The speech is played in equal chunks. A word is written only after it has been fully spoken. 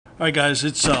Alright guys,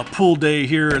 it's pool day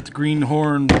here at the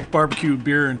Greenhorn Barbecue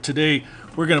Beer, and today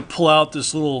we're going to pull out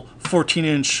this little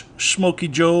 14-inch Smokey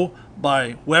Joe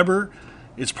by Weber.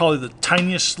 It's probably the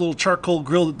tiniest little charcoal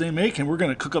grill that they make, and we're going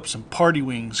to cook up some party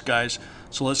wings, guys.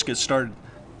 So let's get started.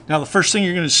 Now the first thing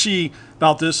you're going to see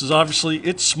about this is obviously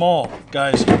it's small,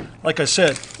 guys. Like I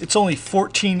said, it's only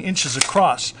 14 inches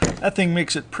across. That thing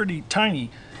makes it pretty tiny.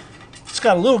 It's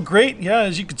got a little grate. Yeah,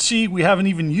 as you can see, we haven't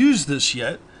even used this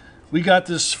yet. We got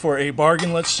this for a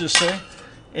bargain, let's just say.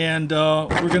 And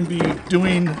we're going to be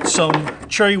doing some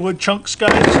cherry wood chunks,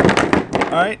 guys.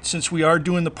 Alright, since we are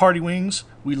doing the party wings,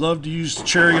 we love to use the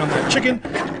cherry on that chicken.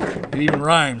 It even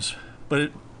rhymes, but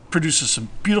it produces some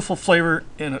beautiful flavor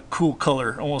and a cool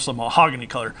color, almost a mahogany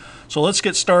color. So let's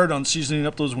get started on seasoning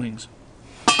up those wings.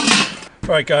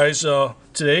 Alright guys,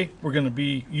 today we're going to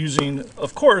be using,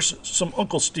 of course, some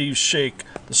Uncle Steve's Shake,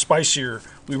 the spicier.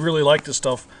 We really like this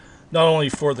stuff. Not only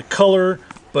for the color,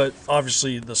 but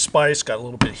obviously the spice, got a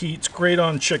little bit of heat. It's great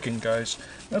on chicken, guys.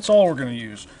 That's all we're going to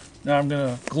use. Now I'm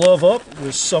going to glove up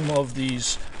with some of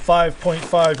these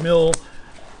 5.5 mil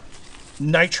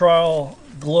nitrile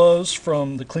gloves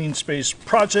from the Clean Space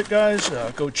Project, guys.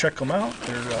 Go check them out.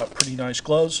 They're pretty nice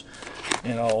gloves.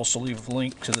 And I'll also leave a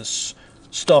link to this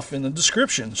stuff in the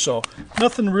description. So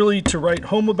nothing really to write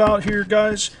home about here,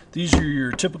 guys. These are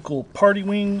your typical party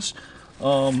wings.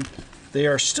 They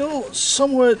are still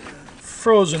somewhat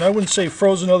frozen. I wouldn't say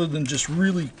frozen other than just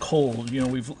really cold. You know,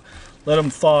 we've let them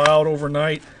thaw out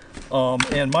overnight.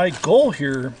 And my goal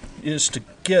here is to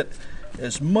get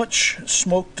as much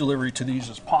smoke delivery to these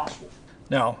as possible.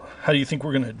 Now, how do you think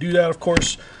we're going to do that, of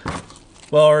course?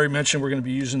 Well, I already mentioned we're going to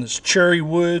be using this cherry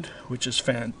wood, which is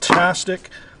fantastic.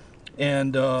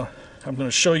 And I'm going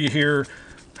to show you here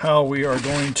how we are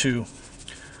going to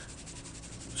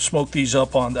smoke these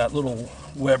up on that little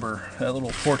Weber, that little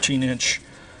 14-inch.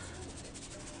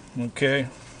 Okay,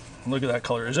 look at that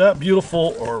color. Is that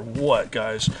beautiful or what,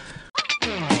 guys?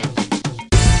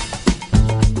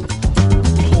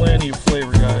 Plenty of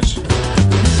flavor, guys. So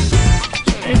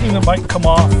anything that might come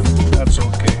off, that's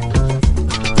okay.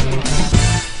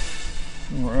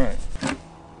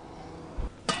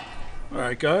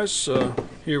 Alright guys,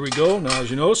 here we go. Now as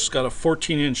you notice, it's got a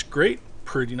 14-inch grate.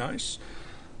 Pretty nice.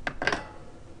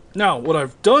 Now what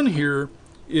I've done here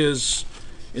is,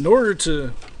 in order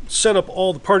to set up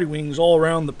all the party wings all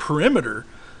around the perimeter,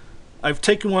 I've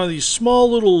taken one of these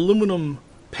small little aluminum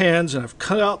pans and I've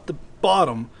cut out the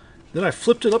bottom. Then I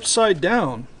flipped it upside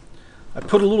down. I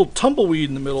put a little tumbleweed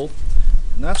in the middle,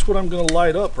 and that's what I'm going to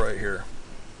light up right here.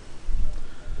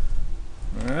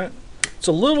 Alright. It's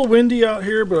a little windy out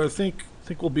here, but I think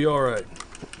we'll be alright.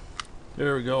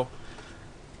 There we go.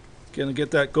 Gonna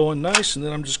get that going nice, and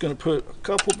then I'm just gonna put a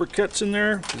couple briquettes in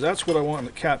there because that's what I want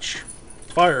to catch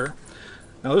fire.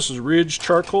 Now this is Ridge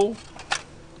charcoal.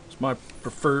 It's my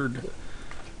preferred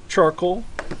charcoal.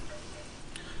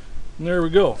 And there we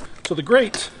go. So the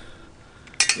grate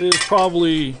is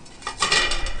probably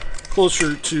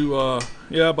closer to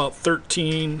yeah, about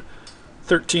 13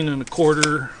 and a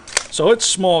quarter. So it's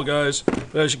small, guys,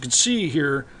 but as you can see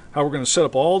here, how we're going to set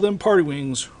up all them party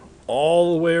wings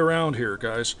all the way around here,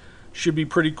 guys. Should be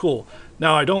pretty cool.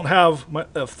 Now I don't have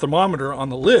a thermometer on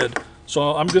the lid,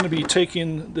 so I'm going to be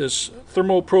taking this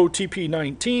ThermoPro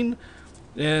TP19,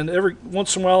 and every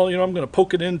once in a while, you know, I'm going to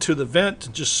poke it into the vent to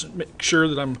just make sure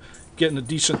that I'm getting a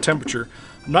decent temperature.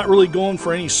 I'm not really going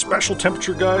for any special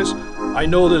temperature, guys. I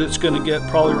know that it's going to get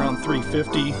probably around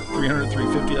 350, 300,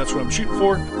 350. That's what I'm shooting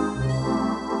for.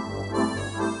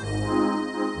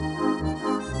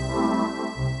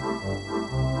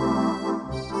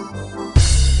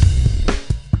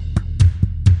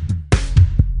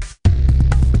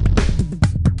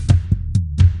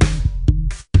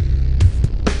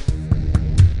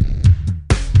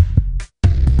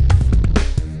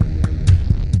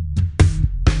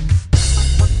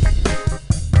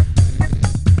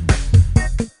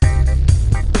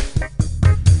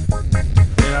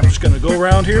 Going to go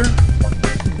around here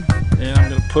and I'm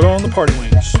going to put on the party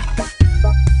wings.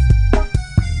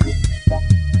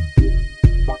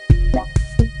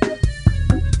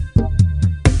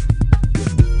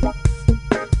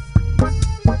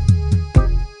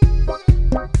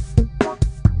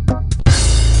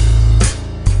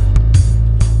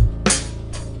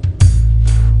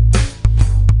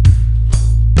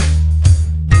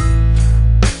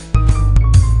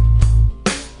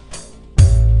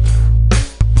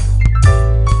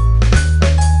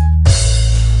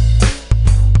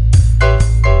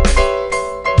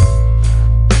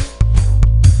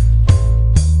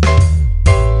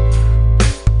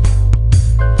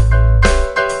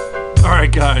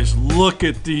 Guys, look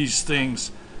at these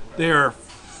things. They are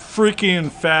freaking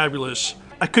fabulous.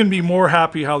 I couldn't be more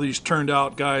happy how these turned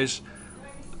out, guys.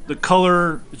 The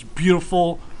color is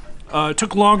beautiful. It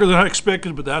took longer than I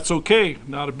expected, but that's okay.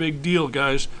 Not a big deal,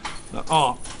 guys.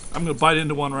 Oh, I'm gonna bite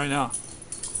into one right now.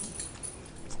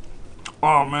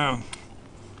 Oh man.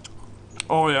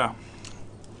 Oh yeah.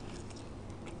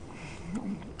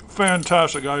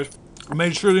 Fantastic, guys. I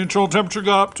made sure the internal temperature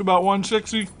got up to about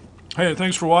 160. Hey,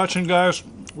 thanks for watching, guys.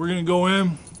 We're gonna go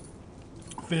in,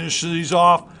 finish these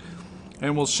off,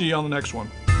 and we'll see you on the next one.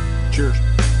 Cheers.